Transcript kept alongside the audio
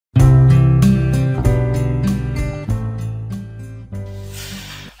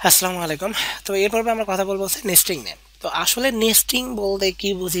আসসালামু আলাইকুম। তো এর পর্বে আমরা কথা বলবো হচ্ছে নেস্টিং নিয়ে। তো আসলে নেস্টিং বলতে কি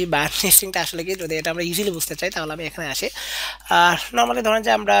বুঝি বা নেস্টিংটা আসলে কি, যদি এটা আমরা ইজিলি বুঝতে চাই তাহলে আমি এখানে আসি। আর নর্মালি ধরেন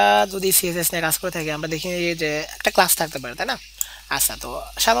যে আমরা যদি সিএসএস নিয়ে কাজ করে থাকি, আমরা দেখি যে একটা ক্লাস থাকতে পারে, তাই না? আচ্ছা, তো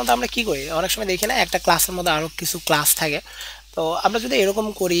সাধারণত আমরা কি করি, অনেক সময় দেখি না একটা ক্লাসের মধ্যে আরো কিছু ক্লাস থাকে। তো আমরা যদি এরকম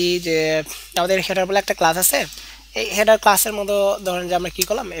করি যে আমাদের হেডার বলে একটা ক্লাস আছে, এই হেডার ক্লাসের মধ্যে ধরেন যে আমরা কি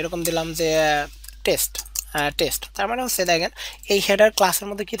করলাম, এরকম দিলাম যে টেস্ট। টেস্ট তার মানে হচ্ছে দেখেন, এই হেডার ক্লাসের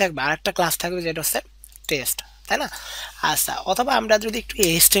মধ্যে কি থাকবে, আর একটা ক্লাস থাকবে যেটা হচ্ছে টেস্ট, তাই না? আচ্ছা, অথবা আমরা যদি একটু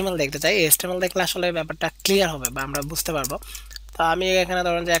এইচটিএমএল দেখতে চাই, এইচটিএমএল দেখলে আসলে ব্যাপারটা ক্লিয়ার হবে বা আমরা বুঝতে পারবো। তো আমি এখানে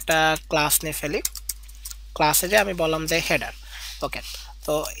ধরেন যে একটা ক্লাস নিয়ে ফেলি। ক্লাসে যে আমি বললাম যে হেডার। ওকে,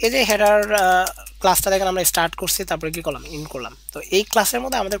 তো এই যে হেডার ক্লাসটা দেখেন আমরা স্টার্ট করছি, তারপরে কি করলাম, ইন করলাম। তো এই ক্লাসের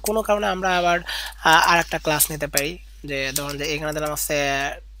মধ্যে আমাদের কোনো কারণে আমরা আবার আর একটা ক্লাস নিতে পারি। যে ধরুন যে এখানে দিলাম হচ্ছে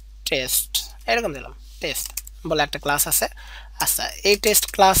টেস্ট, এরকম দিলাম টেস্ট বলে একটা ক্লাস আছে। আচ্ছা, এই টেস্ট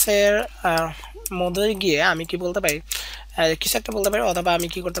ক্লাসের মধ্যে গিয়ে আমি কি বলতে পারি, কিছু একটা বলতে পারি, অথবা আমি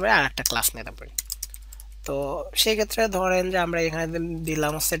কি করতে পারি, আর একটা ক্লাস নিতে পারি। তো সেই ক্ষেত্রে ধরেন যে আমরা এখানে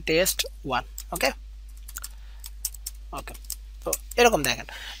দিলাম হচ্ছে টেস্ট ওয়ান। ওকে, ওকে, তো এরকম দেখেন।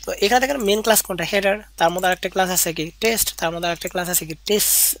 তো এখানে দেখেন মেন ক্লাস কোনটা, হেডার, তার মধ্যে আরেকটা ক্লাস আছে কি টেস্ট, তার মধ্যে আরেকটা ক্লাস আছে কি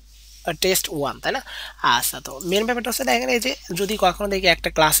টেস্ট, টেস্ট ওয়ান, তাই না? আচ্ছা, তো মেন ব্যাপারটা হচ্ছে দেখেন, এই যে যদি কখনো দেখি একটা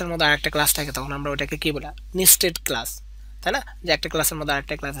ক্লাসের মধ্যে আরেকটা ক্লাস থাকে, তখন আমরা ওটাকে কি বলি, নেস্টেড ক্লাস, তাই না? যে একটা ক্লাসের মধ্যে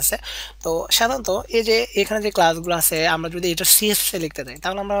আরেকটা ক্লাস আছে। তো সাধারণত এই যে এখানে যে ক্লাসগুলো আছে, আমরা যদি এটা সিএসএস এ লিখতে চাই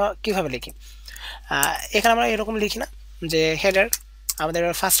তাহলে আমরা কিভাবে লিখি? এখানে আমরা এরকম লিখি না, যে হেডার, আমাদের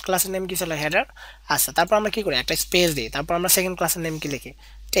ফার্স্ট ক্লাসের নেম কি ছিল, হেডার। আচ্ছা, তারপর আমরা কি করি, একটা স্পেস দিই, তারপর আমরা সেকেন্ড ক্লাসের নেম কি লিখি,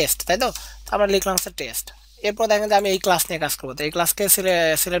 টেস্ট, তাই তো? তো আমরা লিখলাম হচ্ছে টেস্ট। এরপর দেখেন যে আমি এই ক্লাস নিয়ে কাজ করবো, তো এই ক্লাসকে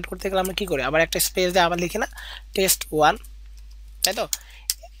সিলেক্ট করতে গেলে আমরা কি করি, আবার একটা স্পেস দিয়ে আবার লিখি না, টেস্ট ওয়ান, তাই তো?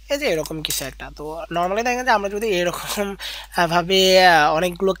 এই যে এরকম কিছু একটা। তো নর্মালি দেখেন যে আমরা যদি এরকম ভাবে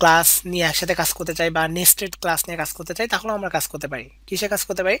অনেকগুলো ক্লাস নিয়ে একসাথে কাজ করতে চাই বা নেস্টেড ক্লাস নিয়ে কাজ করতে চাই, তাহলে আমরা কাজ করতে পারি, কিসে কাজ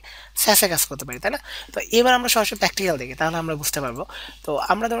করতে পারি, স্যাসে কাজ করতে পারি, তাই না? তো এবার আমরা সরাসরি প্র্যাকটিক্যাল দেখি, তাহলে আমরা বুঝতে পারবো। তো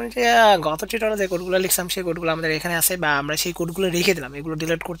আমরা ধরুন যে গত টিউটোরিয়ালে যে কোডগুলো লিখলাম, সেই কোডগুলো আমাদের এখানে আছে, বা আমরা সেই কোডগুলো রেখে দিলাম, এগুলো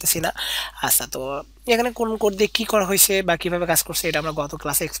ডিলিট করতেছি না। আচ্ছা, তো এখানে কোন কোড দিয়ে কি করা হয়েছে বা কিভাবে কাজ করছে, এটা আমরা গত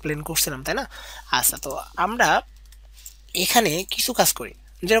ক্লাসে এক্সপ্লেন করছিলাম, তাই না? আচ্ছা, তো আমরা এখানে কিছু কাজ করি,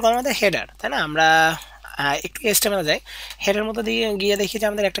 যেরকম আমাদের হেডার, তাই না? আমরা একটু এস্টেমেলে যাই। হেডার মধ্যে দিয়ে গিয়ে দেখি যে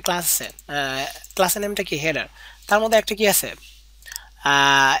আমাদের একটা ক্লাস আছে, ক্লাসের নেমটা কি, হেডার। তার মধ্যে একটা কি আছে,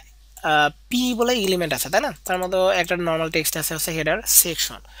 পি বলে এলিমেন্ট আছে, তাই না? তার মধ্যে একটা নর্মাল টেক্সট আছে হচ্ছে হেডার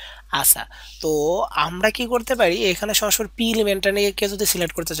সেকশন। আচ্ছা, তো আমরা কি করতে পারি, এখানে সরাসরি পি এলিমেন্টটা নিয়ে কেউ যদি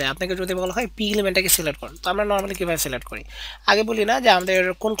সিলেক্ট করতে চায়, আপনাকে যদি বলা হয় পি এলিমেন্টটাকে সিলেক্ট করুন, তো আমরা নর্মালি কীভাবে সিলেক্ট করি, আগে বলি না যে আমাদের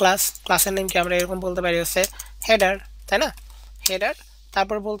কোন ক্লাস, ক্লাসের নেম কি, আমরা এরকম বলতে পারি হচ্ছে হেডার, তাই না? হেডার,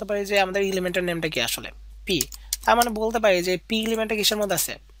 তারপর বলতে পারি যে আমাদের এলিমেন্টের নেমটা কি আসলে পি। তার মানে বলতে পারি যে পি এলিমেন্টটা কিসের মধ্যে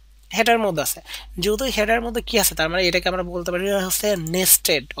আছে, হেডার মধ্যে আছে। যেহেতু হেডার মধ্যে কি আছে, তার মানে এটাকে আমরা বলতে পারি হচ্ছে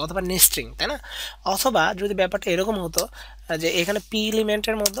নেস্টেড অথবা নেস্ট্রিং, তাই না? অথবা যদি ব্যাপারটা এরকম হতো যে এখানে পি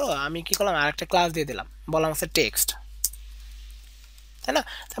এলিমেন্টের মধ্যে আমি কি করলাম, আরেকটা ক্লাস দিয়ে দিলাম, বললাম হচ্ছে টেক্সট, তাই না?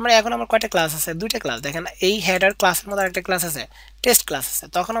 তার মানে এখন আমার কয়টা ক্লাস আছে, দুইটা ক্লাস। দেখেন এই হেডার ক্লাসের মধ্যে আরেকটা ক্লাস আছে, টেস্ট ক্লাস আছে।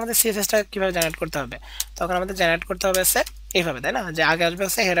 তখন আমাদের সিএসএসটা কিভাবে জেনারেট করতে হবে, তখন আমাদের জেনারেট করতে হবে হচ্ছে এইভাবে, তাই না? যে আগে আসবে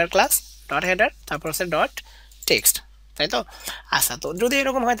হচ্ছে হেডার ক্লাস ডট হেডার, তারপর হচ্ছে ডট টেক্সট, তাই তো? আচ্ছা, তো যদি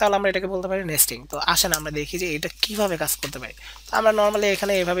এরকম হয় তাহলে আমরা এটাকে বলতে পারি নেস্টিং। তো আসেন আমরা দেখি যে এটা কিভাবে কাজ করতে পারি। তো আমরা নর্মালি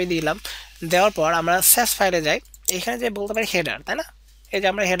এখানে এভাবেই দিলাম, দেওয়ার পর আমরা স্যাস ফাইলে যাই, এখানে যে বলতে পারি হেডার, তাই না? এই যে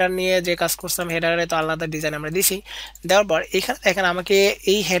আমরা হেডার নিয়ে যে কাজ করছিলাম, হেডারে তো আলাদা ডিজাইন আমরা দিছি। দেওয়ার পর এখানে দেখেন আমাকে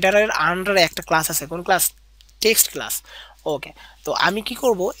এই হেডারের আন্ডারে একটা ক্লাস আছে, কোন ক্লাস, টেক্সট ক্লাস। ওকে, তো আমি কি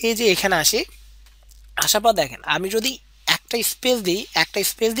করব, এই যে এখানে আসি, আসার পর দেখেন আমি যদি একটা স্পেস দিই, একটা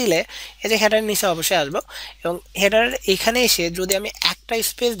স্পেস দিলে এই যে হেডারের নিচে অবশ্যই আসবো, এবং হেডারের এখানে এসে যদি আমি একটা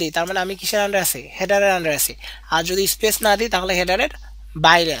স্পেস দিই, তার মানে আমি কিসের আন্ডার আছি, হেডারের আন্ডার আছি। আর যদি স্পেস না দিই তাহলে হেডারের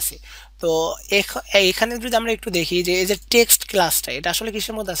বাইরে আছি। তো এখানে যদি আমরা একটু দেখি যে এই যে টেক্সট ক্লাসটা, এটা আসলে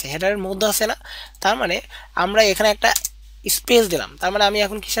কিসের মধ্যে আছে, হেডারের মধ্যে আছে না? তার মানে আমরা এখানে একটা স্পেস দিলাম, তার মানে আমি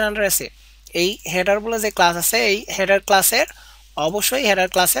এখন কিসের আন্ডার আছি, এই হেডার বলে যে ক্লাস আছে, এই হেডার ক্লাসের অবশ্যই হেডার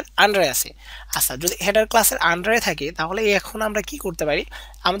ক্লাসের আন্ডারে আছে। আচ্ছা, যদি হেডার ক্লাসের আন্ডারে থাকি তাহলে এখন আমরা কি করতে পারি,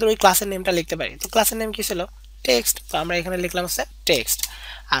 আমাদের ওই ক্লাসের নেমটা লিখতে পারি। তো ক্লাসের নেম কি ছিল, টেক্সট, তো আমরা এখানে লিখলাম হচ্ছে টেক্সট।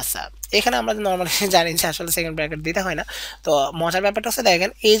 আচ্ছা, এখানে আমরা নর্মালি জানি যে আসলে সেকেন্ড ব্র্যাকেট দিতে হয় না। তো মজার ব্যাপারটা হচ্ছে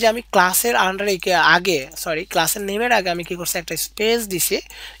দেখেন, এই যে আমি ক্লাসের আন্ডারে আগে, সরি, ক্লাসের নেমের আগে আমি কি করছি, একটা স্পেস দিছি।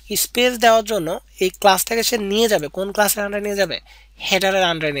 স্পেস দেওয়ার জন্য এই ক্লাসটাকে সে নিয়ে যাবে কোন ক্লাসের আন্ডারে নিয়ে যাবে, হেডারের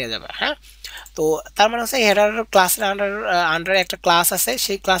আন্ডারে নিয়ে যাবে। হ্যাঁ, তো তার মানে হচ্ছে হেডার ক্লাসের আন্ডারে একটা ক্লাস আছে,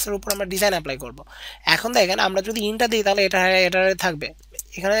 সেই ক্লাসের উপর আমরা ডিজাইন অ্যাপ্লাই করব। এখন দেখেন আমরা যদি ইনটা দিই তাহলে এটা হেডারে থাকবে,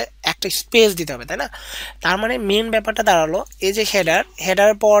 এখানে এক একটা স্পেস দিতে হবে, তাই না? তার মানে মেন ব্যাপারটা দাঁড়ালো এই যে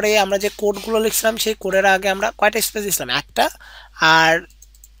হেডার পরে আমরা যে কোডগুলো লিখছিলাম সেই কোডের আগে আমরা কয়টা স্পেস দিছিলাম, একটা। আর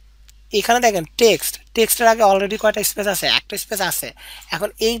এখানে দেখেন টেক্সটের আগে অলরেডি কয়টা স্পেস আছে, একটা স্পেস আছে। এখন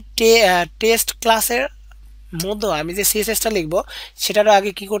এই টেস্ট ক্লাসের মধ্যে আমি যে সিএসএসটা লিখবো সেটার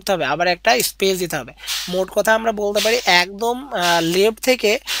আগে কি করতে হবে, আবার একটা স্পেস দিতে হবে। মোট কথা আমরা বলতে পারি একদম লেফট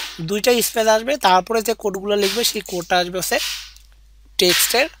থেকে দুইটা স্পেস আসবে, তারপরে যে কোডগুলো লিখবে সেই কোডটা আসবে হচ্ছে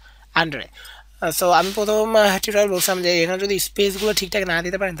টেক্সটের আন্ডারে। সো আমি প্রথম টিউটোরিয়াল বলছিলাম যে এখানে যদি স্পেসগুলো ঠিকঠাক না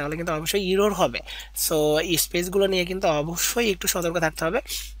দিতে পারেন তাহলে কিন্তু অবশ্যই ইরর হবে। সো স্পেসগুলো নিয়ে কিন্তু অবশ্যই একটু সতর্ক থাকতে হবে।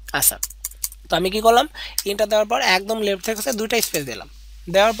 আচ্ছা, তো আমি কি করলাম, ইন্টার দেওয়ার পর একদম লেফট থেকে হচ্ছে দুইটা স্পেস দিলাম।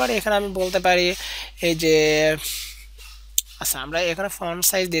 দেওয়ার পরে এখানে আমি বলতে পারি এই যে, আচ্ছা আমরা এখানে ফন্ট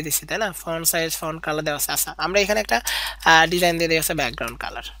সাইজ দিয়ে দিচ্ছি, তাই না? ফন্ট সাইজ, ফন্ট কালার দেওয়া আছে। আচ্ছা আমরা এখানে একটা ডিজাইন দিয়ে দিয়েছে ব্যাকগ্রাউন্ড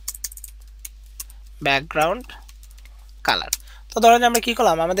কালার। তো ধরেন আমরা কি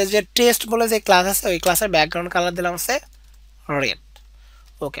করলাম, আমাদের যে টেস্ট বলে যে ক্লাস আছে ওই ক্লাসের ব্যাকগ্রাউন্ড কালার দিলাম হচ্ছে রেড।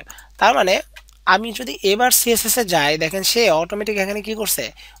 ওকে, তার মানে আমি যদি এবার সিএসএস এ যাই, দেখেন সে অটোমেটিক এখানে কি করছে,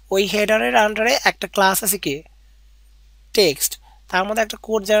 ওই হেডারের আন্ডারে একটা ক্লাস আছে কি টেক্সট, তার মধ্যে একটা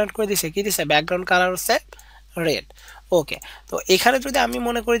কোড জেনারেট করে দিছে, কি দিছে, ব্যাকগ্রাউন্ড কালার হচ্ছে রেড। ওকে, তো এখানে যদি আমি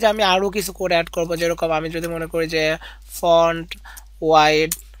মনে করি যে আমি আরও কিছু কোড অ্যাড করবো, যেরকম আমি যদি মনে করি যে ফন্ট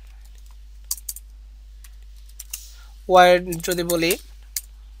ওয়াইড যদি বলি,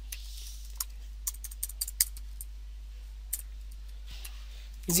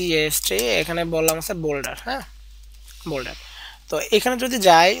 জিএসটি এখানে বললাম হচ্ছে বোল্ডার, হ্যাঁ বোল্ডার। তো এখানে যদি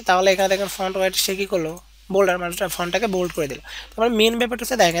যাই তাহলে এখানে দেখেন ফন্ট ওয়াইড সে কি করলো, বোল্ডার মানে ফন্টটাকে বোল্ড করে দিল। তারপরে মেন ব্যাপারটা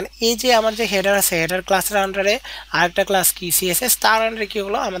হচ্ছে দেখেন এই যে আমার যে হেডার আছে, হেডার ক্লাসের আন্ডারে আরেকটা ক্লাস কি সিএসএস, তার আন্ডারে কি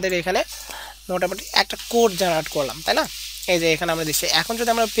হলো, আমাদের এখানে মোটামুটি একটা কোড জেনারেট করলাম, তাই না? এই যে এখানে আমরা দিচ্ছি। এখন যদি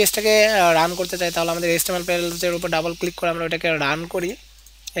আমরা পেজটাকে রান করতে চাই তাহলে আমাদের HTML পেজের উপর ডাবল ক্লিক করে আমরা ওটাকে রান করি।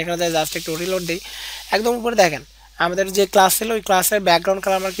 এখানে জাস্ট একটু রিলোড দিই, একদম উপরে দেখেন আমাদের যে ক্লাস ছিল ওই ক্লাসের ব্যাকগ্রাউন্ড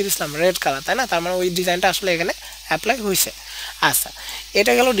কালার আমরা কি দিচ্ছিলাম, রেড কালার, তাই না? তার মানে ওই ডিজাইনটা আসলে এখানে অ্যাপ্লাই হয়েছে। আচ্ছা,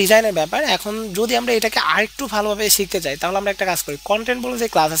 এটা গেল ডিজাইনের ব্যাপার। এখন যদি আমরা এটাকে আরেকটু ভালোভাবে শিখতে চাই তাহলে আমরা একটা কাজ করি, কন্টেন্ট বলে যে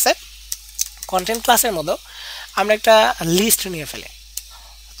ক্লাস আছে, কন্টেন্ট ক্লাসের মতো আমরা একটা লিস্ট নিয়ে ফেলি।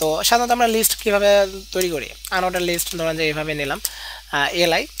 তো সাধারণত আমরা লিস্ট কীভাবে তৈরি করি, আনঅর্ডার লিস্ট ধরেন যে এইভাবে নিলাম,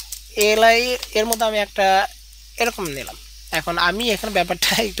 এলআই এলআই এর মধ্যে আমি একটা এরকম নিলাম। এখন আমি এখানে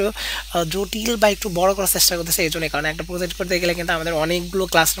ব্যাপারটা একটু জটিল বা একটু বড় করার চেষ্টা করতেছি এই জন্য, কারণ একটা প্রজেক্ট করতে গেলে কিন্তু আমাদের অনেকগুলো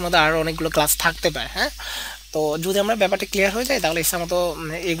ক্লাসের মধ্যে আরও অনেকগুলো ক্লাস থাকতে পারে, হ্যাঁ। তো যদি আমরা ব্যাপারটা ক্লিয়ার হয়ে যায় তাহলে ইচ্ছা মতো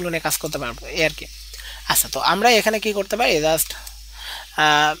এগুলো নিয়ে কাজ করতে পারবো এই আর কি। আচ্ছা, তো আমরা এখানে কি করতে পারি, জাস্ট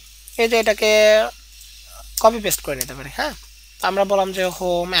এই যে এটাকে কপি পেস্ট করে নিতে পারি, হ্যাঁ। আমরা বললাম যে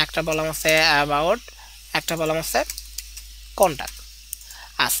হোম, একটা বললাম হচ্ছে অ্যাবাউট, একটা বললাম হচ্ছে কন্ট্যাক্ট।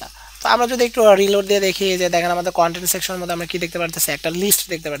 আচ্ছা, তো আমরা যদি একটু রিলোড দিয়ে দেখি যে দেখেন আমাদের কন্টেন্ট সেকশনের মধ্যে আমরা কি দেখতে পারতেছি, একটা লিস্ট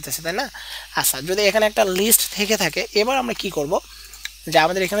দেখতে পারতেছি, তাই না? আচ্ছা, যদি এখানে একটা লিস্ট থেকে থাকে, এবার আমরা কি করব, যে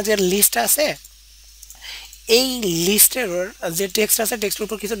আমাদের এখানে যে লিস্ট আছে এই লিস্টের যে টেক্সট আছে টেক্সটের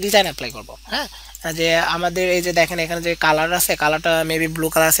উপর কিছু ডিজাইন অ্যাপ্লাই করব, হ্যাঁ। যে আমাদের এই যে দেখেন এখানে যে কালার আছে, কালারটা মেবি ব্লু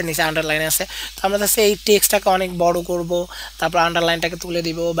কালার আছে, নিচে আন্ডারলাইন আছে। তো আমরা হচ্ছে এই টেক্সটটাকে অনেক বড় করব, তারপর আন্ডারলাইনটাকে তুলে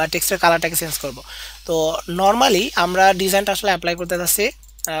দিব বা টেক্সটের কালারটাকে চেঞ্জ করব। তো নর্মালি আমরা ডিজাইনটা আসলে অ্যাপ্লাই করতে যাচ্ছি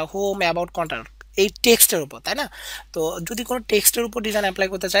হোম, অ্যাবাউট, কন্ট্যাক্ট এই টেক্সটের উপর, তাই না? তো যদি কোনো টেক্সটের উপর ডিজাইন অ্যাপ্লাই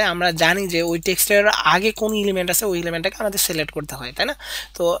করতে চাই আমরা জানি যে ওই টেক্সটের আগে কোন এলিমেন্ট আছে ওই এলিমেন্টটাকে আমাদের সিলেক্ট করতে হয়, তাই না?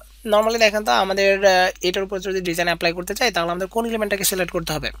 তো নর্মালি দেখেন তো আমাদের এটার উপর যদি ডিজাইন অ্যাপ্লাই করতে চাই তাহলে আমাদের কোন এলিমেন্টটাকে সিলেক্ট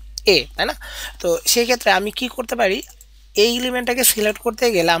করতে হবে, এ, তাই না? তো সেই ক্ষেত্রে আমি কি করতে পারি, এই এলিমেন্টটাকে সিলেক্ট করতে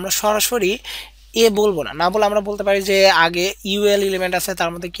গেলে আমরা সরাসরি এ বলবো না, না বলে আমরা বলতে পারি যে আগে ইউএল এলিমেন্ট আছে, তার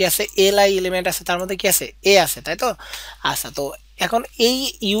মধ্যে কি আছে, এলআই এলিমেন্ট আছে, তার মধ্যে কি আছে, এ আছে, তাই তো? আচ্ছা, তো এখন এই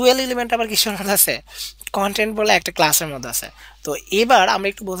ইউএল এলিমেন্ট আবার কিসের মধ্যে আছে, কন্টেন্ট বলে একটা ক্লাসের মধ্যে আছে। তো এবার আমরা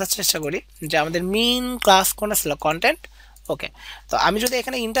একটু বোঝার চেষ্টা করি যে আমাদের মেইন ক্লাস কোনটা ছিল, কন্টেন্ট। ওকে, তো আমি যদি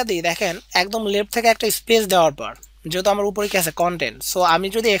এখানে ইন্টার দিই, দেখেন একদম লেফট থেকে একটা স্পেস দেওয়ার পর, যেহেতু আমার উপরে কি আছে, কন্টেন্ট, সো আমি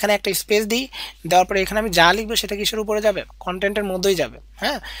যদি এখানে একটা স্পেস দিই, দেওয়ার পরে এখানে আমি যা লিখবো সেটা কিসের উপরে যাবে, কন্টেন্টের মধ্যেই যাবে,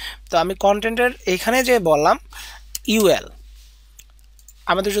 হ্যাঁ। তো আমি কন্টেন্টের এখানে যে বললাম ইউএল,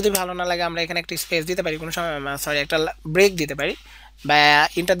 আমাদের যদি ভালো না লাগে আমরা এখানে একটা স্পেস দিতে পারি, কোনো সময় সরি একটা ব্রেক দিতে পারি, বা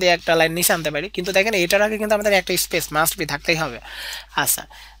ইন্টার দিয়ে একটা লাইন নিচে আনতে পারি, কিন্তু দেখেন এটার আগে কিন্তু আমাদের একটা স্পেস মাস্ট বি থাকতেই হবে। আচ্ছা,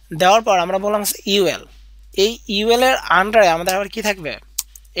 দেওয়ার পর আমরা বললাম ইউএল, এই ইউএল এর আন্ডারে আমাদের আবার কি থাকবে,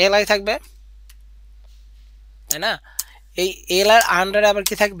 এলআই থাকবে, তাই না? এই এল আর আন্ডারে আবার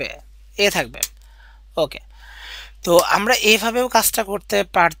কি থাকবে, এ থাকবে। ওকে, তো আমরা এইভাবেও কাজটা করতে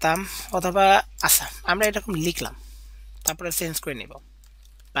পারতাম, অথবা আচ্ছা আমরা এরকম লিখলাম তারপরে চেঞ্জ করে নিব,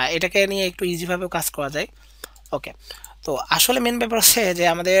 বা এটাকে নিয়ে একটু ইজিভাবেও কাজ করা যায়। ওকে, তো আসলে মেন ব্যাপার হচ্ছে যে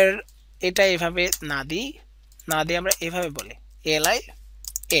আমাদের এটা এভাবে না দিয়ে আমরা এভাবে বলি এলআই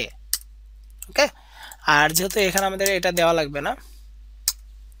এ, ওকে, আর যেহেতু এখানে আমাদের এটা দেওয়া লাগবে না,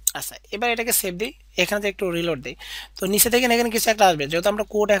 আচ্ছা এবার এটাকে সেভ দিই, এখানে যে একটু রিলোড দিই, তো নিচে থেকে এখানে কিছু একটা আসবে, যেহেতু আমরা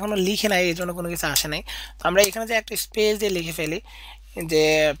কোড এখনো লিখে নাই এই জন্য কোনো কিছু আসে নাই। তো আমরা এখানে যে একটা স্পেস দিয়ে লিখে ফেলি যে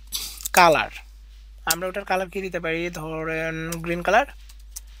কালার, আমরা ওটার কালার কি দিতে পারি, ধরেন গ্রিন কালার,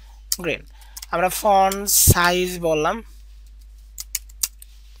 গ্রিন। আমরা ফন্ট সাইজ বললাম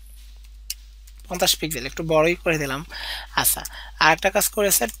 50 পিক্সেল, একটু বড়ই করে দিলাম। আচ্ছা আর একটা কাজ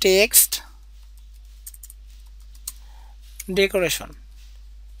করেছে টেক্সট ডেকোরেশন,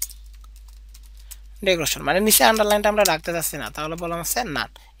 ডেকোরেশন মানে নিচে আন্ডারলাইনটা আমরা রাখতে চাচ্ছি না, তাহলে বললাম হচ্ছে না।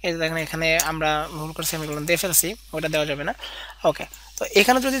 এই যে দেখেন এখানে আমরা ভুল করে সেমিকোলন দিয়ে ফেলছি, ওটা দেওয়া যাবে না। ওকে, তো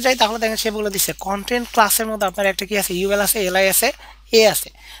এখানে যদি যাই তাহলে দেখেন সে বলে দিচ্ছে কন্টেন্ট ক্লাসের মধ্যে আপনার একটা কি আছে, ইউএল আছে, এলআই আছে, এ আছে।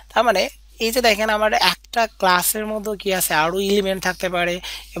 তার মানে এই যে দেখেন আমার একটা ক্লাসের মধ্যে কি আছে, আরও এলিমেন্ট থাকতে পারে,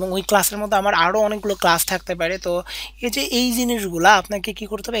 এবং ওই ক্লাসের মধ্যে আমার আরও অনেকগুলো ক্লাস থাকতে পারে। তো এই যে এই জিনিসগুলো আপনাকে কি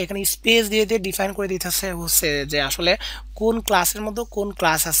করতে হবে, এখানে স্পেস দিয়ে দিয়ে ডিফাইন করে দিতে হচ্ছে যে আসলে কোন ক্লাসের মধ্যে কোন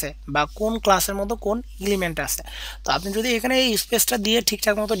ক্লাস আছে বা কোন ক্লাসের মধ্যে কোন এলিমেন্ট আছে। তো আপনি যদি এখানে এই স্পেসটা দিয়ে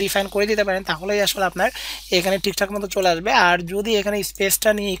ঠিকঠাক মতো ডিফাইন করে দিতে পারেন তাহলেই আসলে আপনার এখানে ঠিকঠাক মতো চলে আসবে। আর যদি এখানে স্পেসটা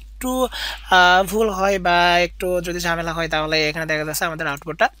নিয়ে একটু ভুল হয় বা একটু যদি ঝামেলা হয় তাহলে এখানে দেখা যাচ্ছে আমাদের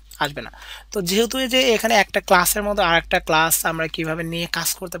আউটপুটটা আসবে না। তো যেহেতু এই যে এখানে একটা ক্লাসের মধ্যে আর একটা ক্লাস আমরা কিভাবে নিয়ে কাজ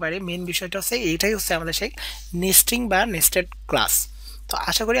করতে পারি, মেন বিষয়টা হচ্ছে এইটাই হচ্ছে আমাদের সেই নেস্টিং বা নেস্টেড ক্লাস। তো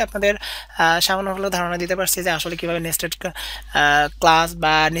আশা করি আপনাদের সামান্য হলেও ধারণা দিতে পারছি যে আসলে কিভাবে নেস্টেড ক্লাস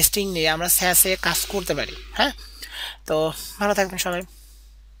বা নেস্টিং নিয়ে আমরা স্যাসে কাজ করতে পারি। হ্যাঁ, তো ভালো থাকবেন সবাই।